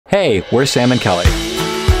Hey, we're Sam and Kelly.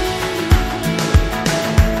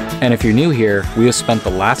 And if you're new here, we have spent the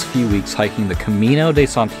last few weeks hiking the Camino De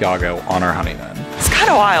Santiago on our honeymoon. It's kind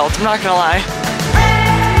of wild, I'm not gonna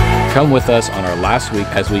lie. Come with us on our last week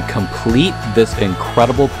as we complete this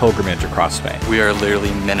incredible pilgrimage across Spain. We are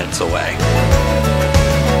literally minutes away.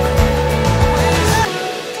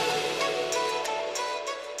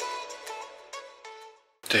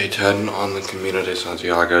 Day 10 on the Camino de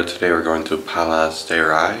Santiago. Today we're going to Palas de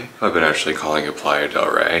Rey. I've been actually calling it Playa del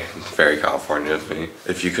Rey. Very California of me.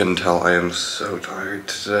 If you couldn't tell, I am so tired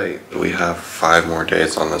today. We have 5 more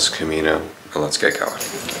days on this Camino, and let's get going.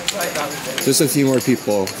 Just a few more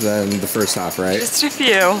people than the first half, right? Just a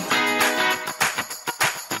few.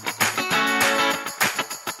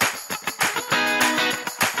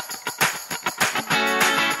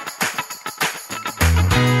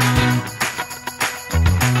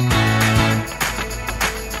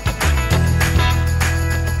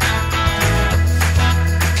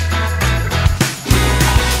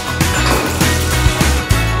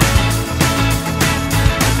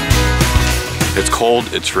 It's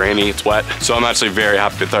cold, it's rainy, it's wet, so I'm actually very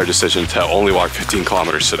happy with our decision to only walk 15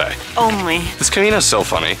 kilometers today. Only. This Camino is so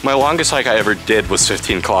funny. My longest hike I ever did was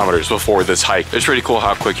 15 kilometers before this hike. It's pretty cool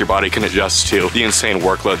how quick your body can adjust to the insane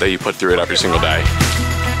workload that you put through it every single day.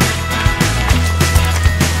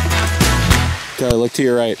 Okay, look to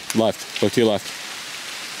your right, left, look to your left.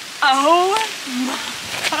 Oh my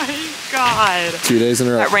God. 2 days in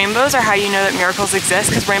a row. But rainbows are how you know that miracles exist,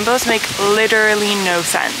 because rainbows make literally no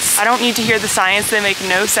sense. I don't need to hear the science, they make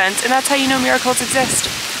no sense, and that's how you know miracles exist.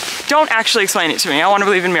 Don't actually explain it to me. I want to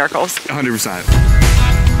believe in miracles. 100%.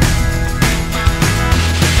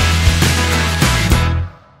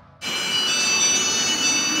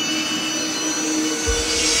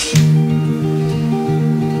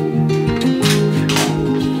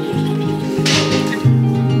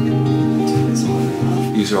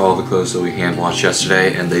 These are all the clothes that we hand washed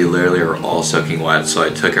yesterday, and they literally are all soaking wet, so I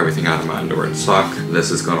took everything out of my underwear and sock. This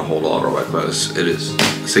is going to hold all of our wet clothes. It is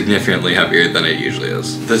significantly heavier than it usually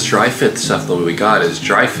is. This dry fit stuff that we got is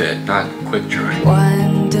dry fit, not quick dry.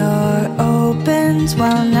 One door opens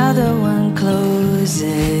while another one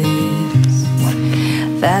closes.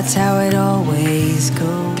 That's how it always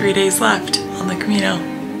goes. 3 days left on the Camino.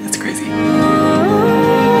 That's crazy.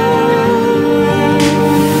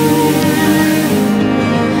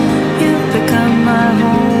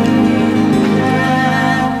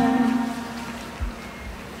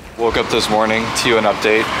 Woke up this morning to an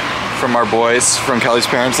update from our boys, from Kelly's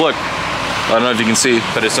parents. Look, I don't know if you can see,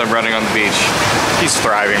 but it's him running on the beach. He's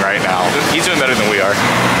thriving right now. He's doing better than we are.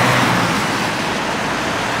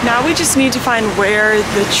 Now we just need to find where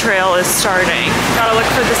the trail is starting. Gotta look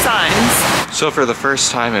for the signs. So for the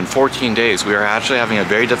first time in 14 days, we are actually having a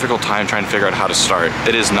very difficult time trying to figure out how to start.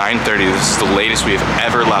 It is 9:30. This is the latest we have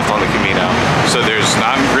ever left on the Camino. So there's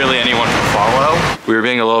not really anyone to follow. We were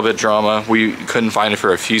being a little bit drama. We couldn't find it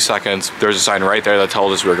for a few seconds. There was a sign right there that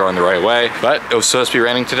told us we were going the right way, but it was supposed to be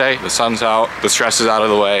raining today. The sun's out, the stress is out of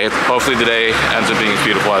the way. Hopefully today ends up being as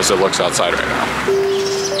beautiful as it looks outside right now.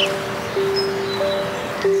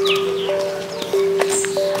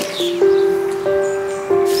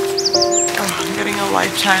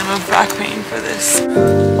 Lifetime of back pain for this.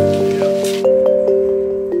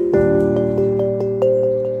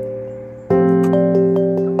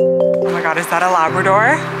 Oh my God, is that a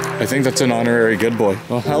Labrador? I think that's an honorary good boy.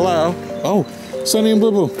 Oh, hello. Oh, Sunny and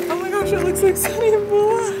Boo Boo. Oh my gosh, it looks like Sunny and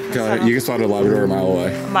Boo. God, you can spot a Labrador a mile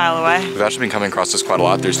away. A mile away. We've actually been coming across this quite a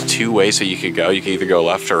lot. There's 2 ways that you could go. You can either go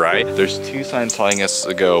left or right. There's 2 signs telling us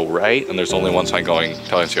to go right, and there's only 1 sign telling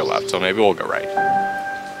us to go left. So maybe we'll go right.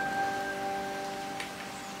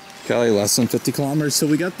 Kelly, less than 50 kilometers till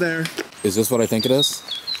we get there. Is this what I think it is?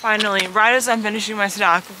 Finally, right as I'm finishing my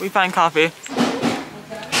snack, we find coffee.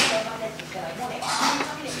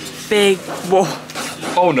 Big, whoa.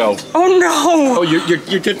 Oh no. Oh no. Oh,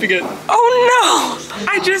 you're tipping it. Oh no.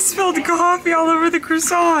 I just spilled coffee all over the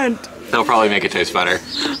croissant. They'll probably make it taste better.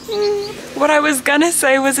 What I was gonna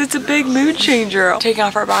say was it's a big mood changer. Taking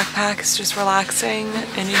off our backpacks, just relaxing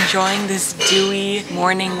and enjoying this dewy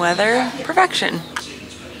morning weather. Perfection.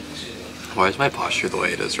 Why is my posture the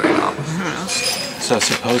way it is right now? So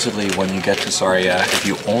supposedly when you get to Sarria, if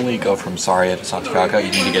you only go from Sarria to Santiago,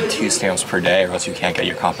 you need to get 2 stamps per day or else you can't get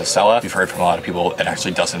your Compostela. We've heard from a lot of people it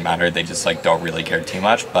actually doesn't matter. They just like don't really care too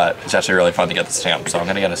much, but it's actually really fun to get the stamp. So I'm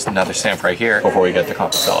gonna get another stamp right here before we get to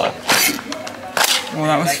Compostela. Well,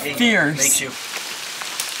 that was fierce.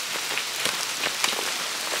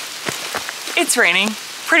 It's raining.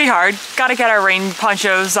 Pretty hard. Gotta get our rain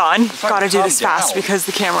ponchos on. Gotta do this fast because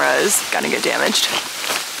the camera is gonna get damaged.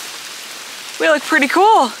 We look pretty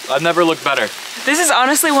cool. I've never looked better. This is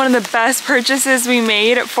honestly one of the best purchases we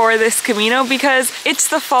made for this Camino because it's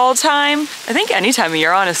the fall time. I think any time of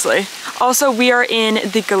year, honestly. Also, we are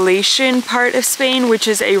in the Galician part of Spain, which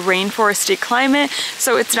is a rainforesty climate,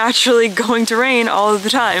 so it's naturally going to rain all of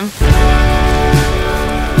the time.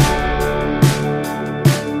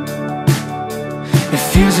 It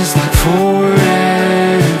feels just like forever.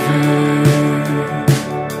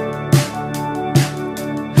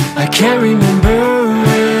 I can't remember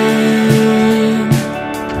when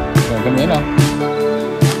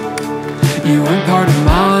you were part of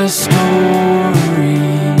my story.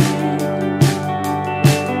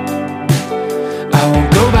 I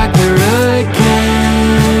won't go back there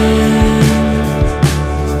again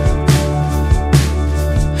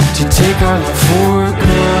to take our love for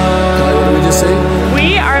granted. What did we just say?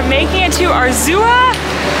 We are making it to Arzua,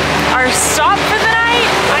 our stop for the night.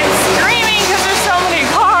 I'm screaming because there's so many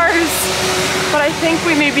cars, but I think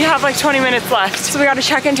we maybe have like 20 minutes left. So we gotta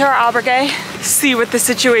check into our albergue, see what the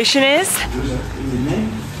situation is.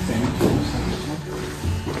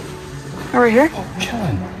 Oh, we're here? Oh,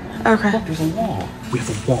 chilling. Okay. Look, there's a wall. We have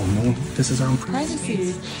a wall. No, this is our own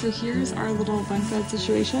Privacy. So here's our little bunk bed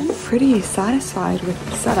situation. Pretty satisfied with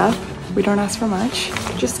the setup. We don't ask for much.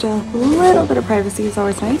 Just a little bit of privacy is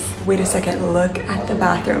always nice. Wait a second, look at the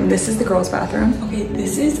bathroom. This is the girls' bathroom. Okay,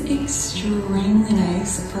 this is extremely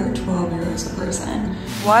nice for 12 euros a person.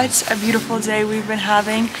 What a beautiful day we've been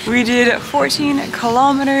having. We did 14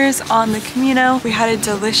 kilometers on the Camino. We had a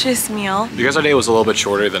delicious meal. Because our day was a little bit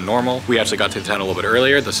shorter than normal, we actually got to town a little bit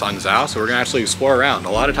earlier. The sun's out, so we're gonna actually explore around.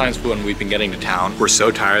 A lot of times when we've been getting to town, we're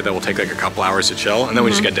so tired that we'll take like a couple hours to chill, and then we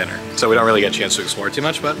just get dinner. So we don't really get a chance to explore too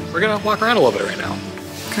much, but we're gonna walk around a little bit right now.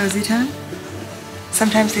 Cozy time.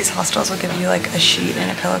 Sometimes these hostels will give you like a sheet and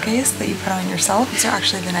a pillowcase that you put on yourself. These are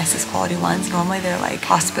actually the nicest quality ones. Normally they're like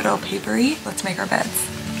hospital papery. Let's make our beds.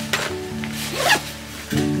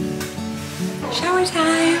 Shower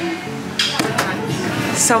time.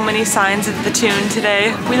 So many signs of the tune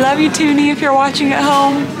today. We love you, Toonie, if you're watching at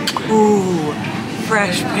home. Ooh,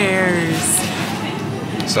 fresh pears.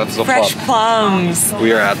 So that's the Fresh plums.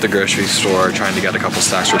 We are at the grocery store trying to get a couple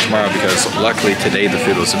snacks for tomorrow because luckily today the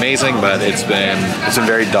food was amazing, but it's been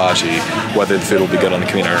very dodgy whether the food will be good on the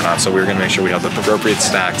Camino or not. So we're gonna make sure we have the appropriate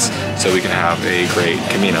snacks so we can have a great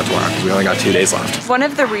Camino tomorrow because we only got 2 days left. One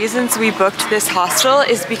of the reasons we booked this hostel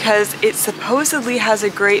is because it supposedly has a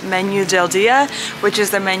great menu del dia, which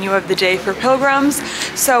is the menu of the day for pilgrims.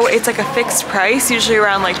 So it's like a fixed price, usually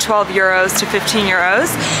around like 12 euros to 15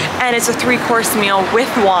 euros. And it's a 3-course meal with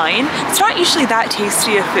wine. It's not usually that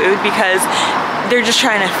tasty of food because they're just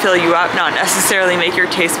trying to fill you up, not necessarily make your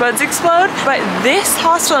taste buds explode. But this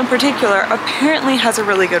hostel in particular apparently has a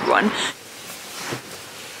really good one.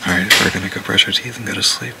 All right, we're gonna go brush our teeth and go to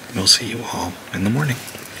sleep. We'll see you all in the morning.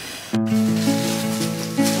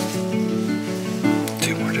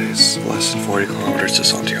 2 more days, less than 40 kilometers to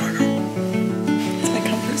Santiago. It's my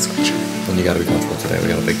comfort switch. And you gotta be comfortable today, we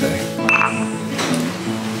got a big day.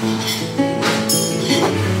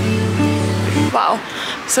 Wow,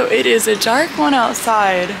 so it is a dark one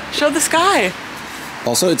outside. Show the sky.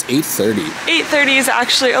 Also, it's 8:30. 8:30 is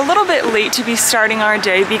actually a little bit late to be starting our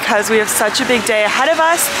day because we have such a big day ahead of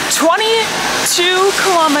us.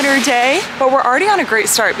 22-kilometer day, but we're already on a great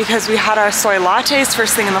start because we had our soy lattes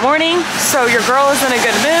first thing in the morning. So your girl is in a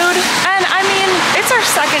good mood. And I mean, it's our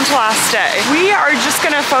second to last day. We are just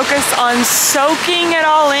gonna focus on soaking it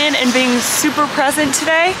all in and being super present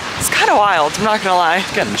today. It's kind of wild, I'm not gonna lie.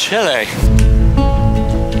 It's getting chilly.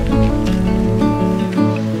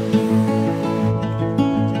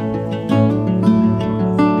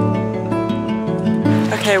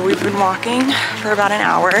 Okay, we've been walking for about an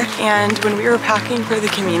hour, and when we were packing for the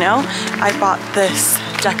Camino, I bought this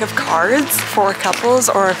deck of cards for couples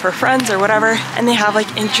or for friends or whatever, and they have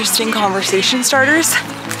like interesting conversation starters.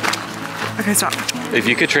 Okay, stop. If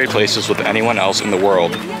you could trade places with anyone else in the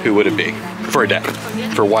world, who would it be? For a day.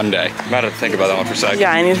 For one day. I'm gonna have to think about that one for a sec.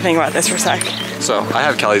 Yeah, I need to think about this for a sec. So I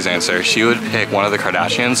have Kelly's answer. She would pick one of the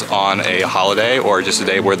Kardashians on a holiday or just a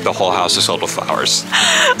day where the whole house is filled with flowers.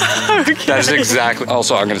 Okay. That's exactly.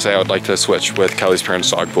 Also, I'm gonna say I would like to switch with Kelly's parents'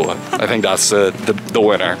 dog pool. I think that's the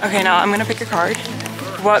winner. Okay, now I'm gonna pick a card.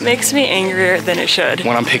 What makes me angrier than it should?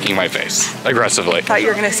 When I'm picking my face aggressively. I thought you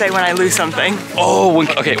were gonna say when I lose something. Oh,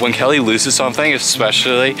 when Kelly loses something,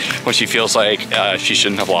 especially when she feels like she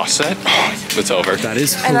shouldn't have lost it, it's over. That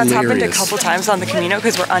is hilarious. And that's happened a couple times on the Camino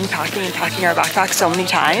because we're unpacking and packing our backpack so many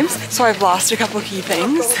times. So I've lost a couple key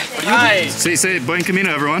things. Hi. Say Buen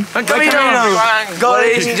Camino, everyone. Buen Camino. What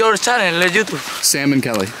is your channel, YouTube? Sam and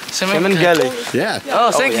Kelly. Sam and Kelly. Yeah.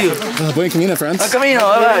 Oh, thank you. Buen Camino, friends. Buen Camino,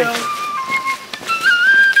 bye bye.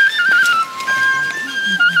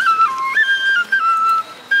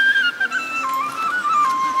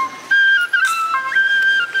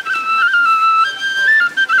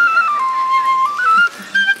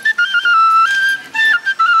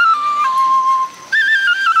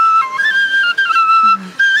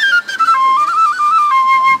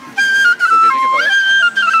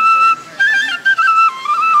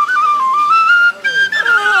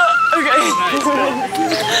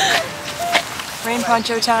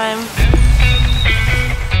 poncho time.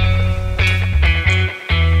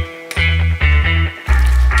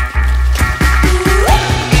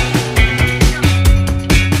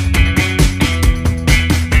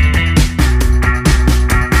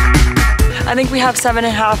 I think we have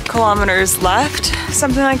 7.5 kilometers left,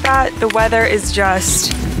 something like that. The weather is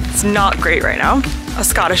just, it's not great right now. A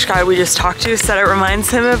Scottish guy we just talked to said it reminds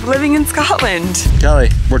him of living in Scotland.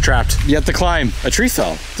 Kelly, we're trapped. You have to climb. A tree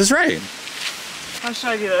fell. This is right. How should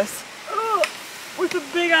I do this? Oh, with a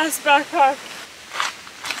big ass backpack.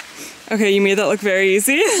 Okay, you made that look very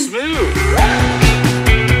easy. Smooth.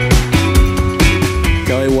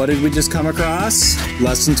 Kelly, what did we just come across?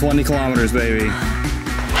 Less than 20 kilometers, baby.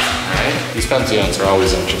 Right? These pensions are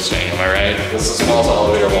always interesting, am I right? This is the smallest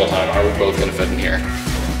elevator of all time. Are we both gonna fit in here?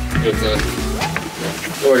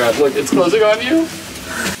 Oh my god, look, it's closing on you.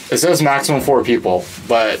 It says maximum 4 people,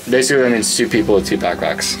 but basically that means 2 people with 2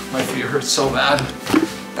 backpacks. My feet hurt so bad.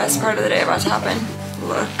 Best part of the day about to happen.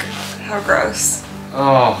 Look, how gross.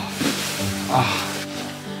 Oh.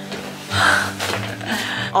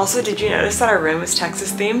 Also, did you notice that our room is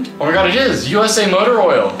Texas themed? Oh my god, it is! USA Motor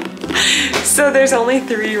Oil! So there's only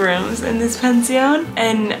 3 rooms in this pension,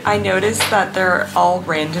 and I noticed that they're all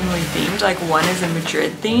randomly themed. Like one is a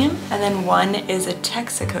Madrid theme, and then one is a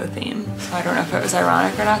Texaco theme. So I don't know if it was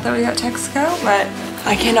ironic or not that we got Texaco, but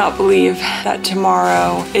I cannot believe that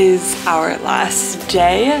tomorrow is our last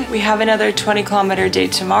day. We have another 20-kilometer day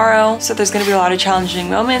tomorrow, so there's gonna be a lot of challenging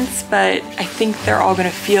moments, but I think they're all gonna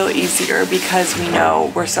feel easier because we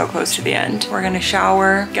know we're so close to the end. We're gonna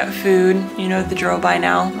shower, get food, you know the drill by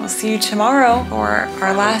now. We'll see you tomorrow for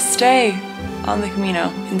our last day on the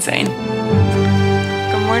Camino. Insane.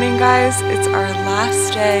 Good morning, guys. It's our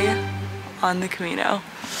last day on the Camino.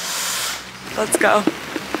 Let's go.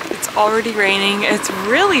 It's already raining. It's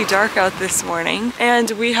really dark out this morning, and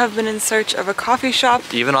we have been in search of a coffee shop.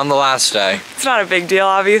 Even on the last day. It's not a big deal,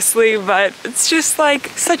 obviously, but it's just like,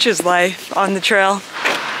 such is life on the trail.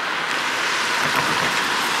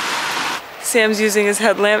 Sam's using his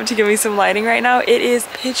headlamp to give me some lighting right now. It is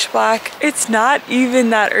pitch black. It's not even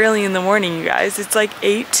that early in the morning, you guys. It's like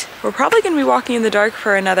 8. We're probably gonna be walking in the dark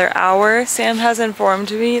for another hour. Sam has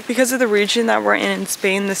informed me because of the region that we're in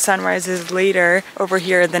Spain, the sun rises later over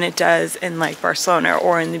here than it does in like Barcelona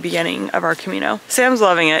or in the beginning of our Camino. Sam's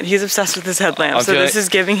loving it. He's obsessed with his headlamp, so this is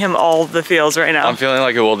giving him all the feels right now. I'm feeling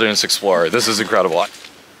like a wilderness explorer. This is incredible.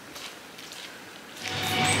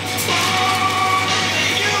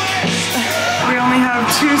 We only have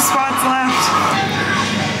 2 spots left.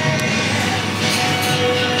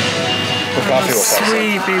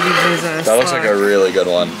 Sweet baby Jesus. That looks like a really good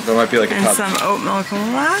one. That might be like a and top. some oat milk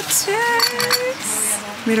lattes.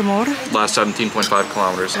 Mi amor. Last 17.5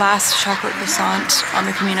 kilometers. Last chocolate croissant on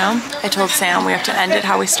the Camino. I told Sam we have to end it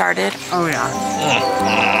how we started. Oh yeah.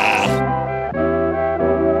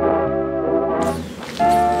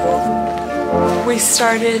 We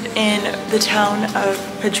started in the town of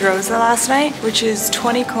Pedrosa last night, which is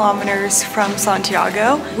 20 kilometers from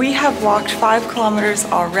Santiago. We have walked 5 kilometers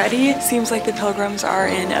already. Seems like the pilgrims are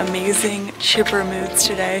in amazing, chipper moods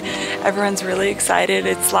today. Everyone's really excited.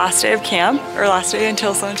 It's last day of camp, or last day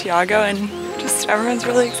until Santiago, and just everyone's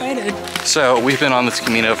really excited. So we've been on this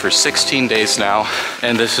Camino for 16 days now,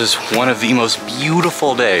 and this is one of the most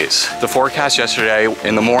beautiful days. The forecast yesterday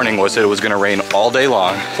in the morning was that it was gonna rain all day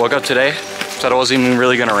long. Woke up today, said it wasn't even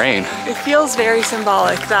really gonna rain. It feels very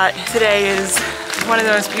symbolic that today is one of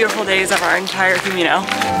the most beautiful days of our entire Camino.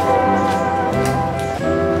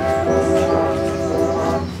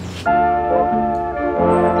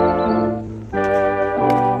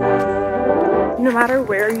 No matter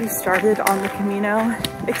where you started on the Camino,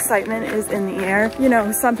 excitement is in the air. You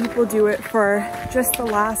know, some people do it for just the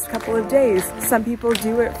last couple of days. Some people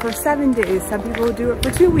do it for 7 days. Some people do it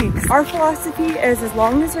for 2 weeks. Our philosophy is as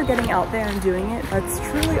long as you're getting out there and doing it, that's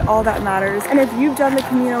truly all that matters. And if you've done the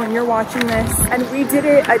Camino and you're watching this and we did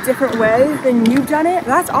it a different way than you've done it,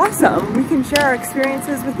 that's awesome. We can share our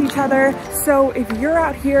experiences with each other. So if you're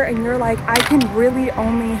out here and you're like, I can really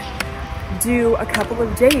only do a couple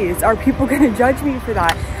of days, are people gonna judge me for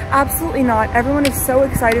that? Absolutely not. Everyone is so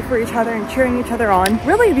excited for each other and cheering each other on.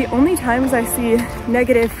 Really, the only times I see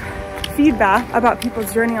negative feedback about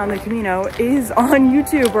people's journey on the Camino is on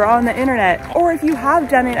YouTube or on the internet. Or if you have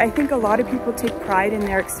done it, I think a lot of people take pride in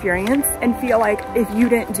their experience and feel like if you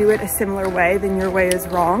didn't do it a similar way, then your way is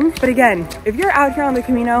wrong. But again, if you're out here on the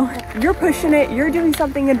Camino, you're pushing it, you're doing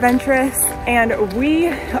something adventurous, and we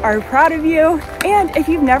are proud of you. And if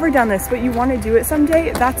you've never done this, but you want to do it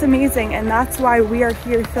someday, that's amazing. And that's why we are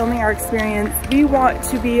here filming our experience. We want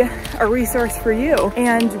to be a resource for you.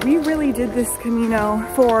 And we really did this Camino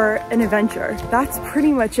for an adventure. That's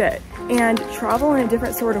pretty much it. And travel in a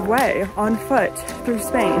different sort of way, on foot, through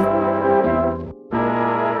Spain.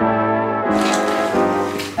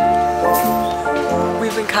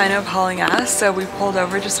 We've been kind of hauling ass, so we pulled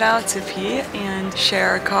over just now to pee and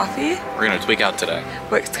share a coffee. We're gonna tweak out today.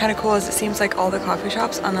 What's kind of cool is it seems like all the coffee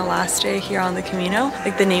shops on the last day here on the Camino,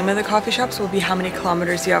 like the name of the coffee shops will be how many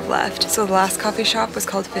kilometers you have left. So the last coffee shop was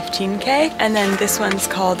called 15K, and then this one's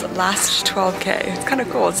called Last 12K. It's kind of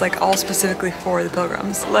cool. It's like all specifically for the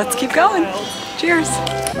pilgrims. Let's keep going. Cheers.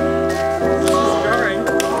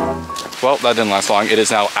 Well, that didn't last long. It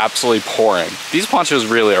is now absolutely pouring. These ponchos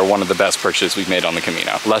really are one of the best purchases we've made on the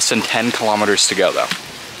Camino. Less than 10 kilometers to go though.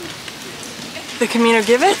 The Camino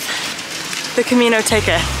giveth, the Camino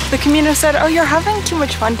taketh. The Camino said, oh, you're having too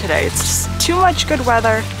much fun today. It's just too much good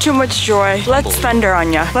weather, too much joy. Let's thunder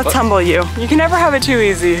on you. Let's humble you. You can never have it too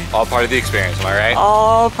easy. All part of the experience, am I right?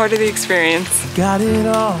 All part of the experience. Got it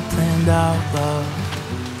all planned out, love.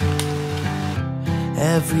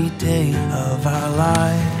 Every day of our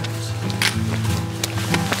lives.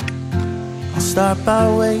 I'll start by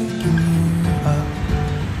waking you up.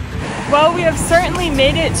 Well, we have certainly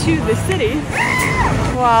made it to the city.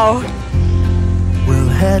 Wow. We'll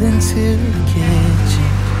head into the kitchen.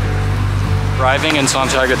 Arriving in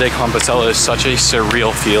Santiago de Compostela is such a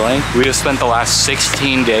surreal feeling. We have spent the last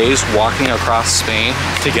 16 days walking across Spain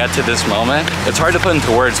to get to this moment. It's hard to put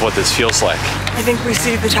into words what this feels like. I think we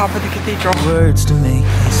see the top of the cathedral. Words to make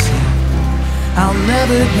me sing. I'll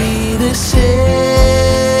never be the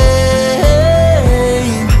same.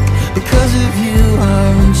 Because of you,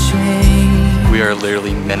 I'm unchained. We are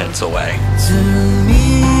literally minutes away. To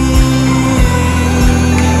me,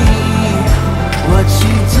 what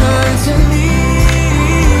you've done to me.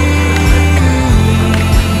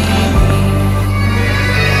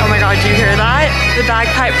 Oh my God, do you hear that? The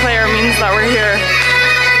bagpipe player means that we're here.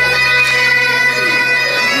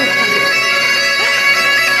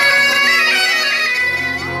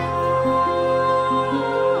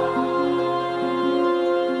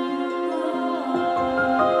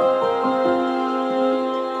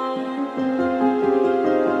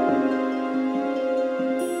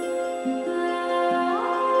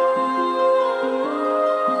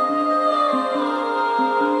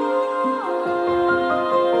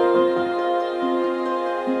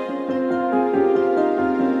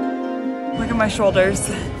 My shoulders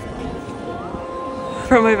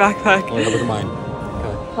from my backpack. Look at mine.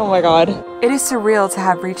 Oh my God. It is surreal to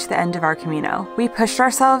have reached the end of our Camino. We pushed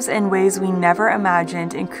ourselves in ways we never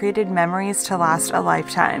imagined and created memories to last a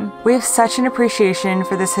lifetime. We have such an appreciation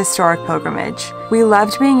for this historic pilgrimage. We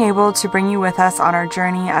loved being able to bring you with us on our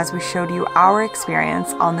journey as we showed you our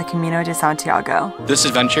experience on the Camino de Santiago. This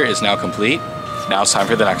adventure is now complete. Now it's time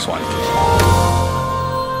for the next one.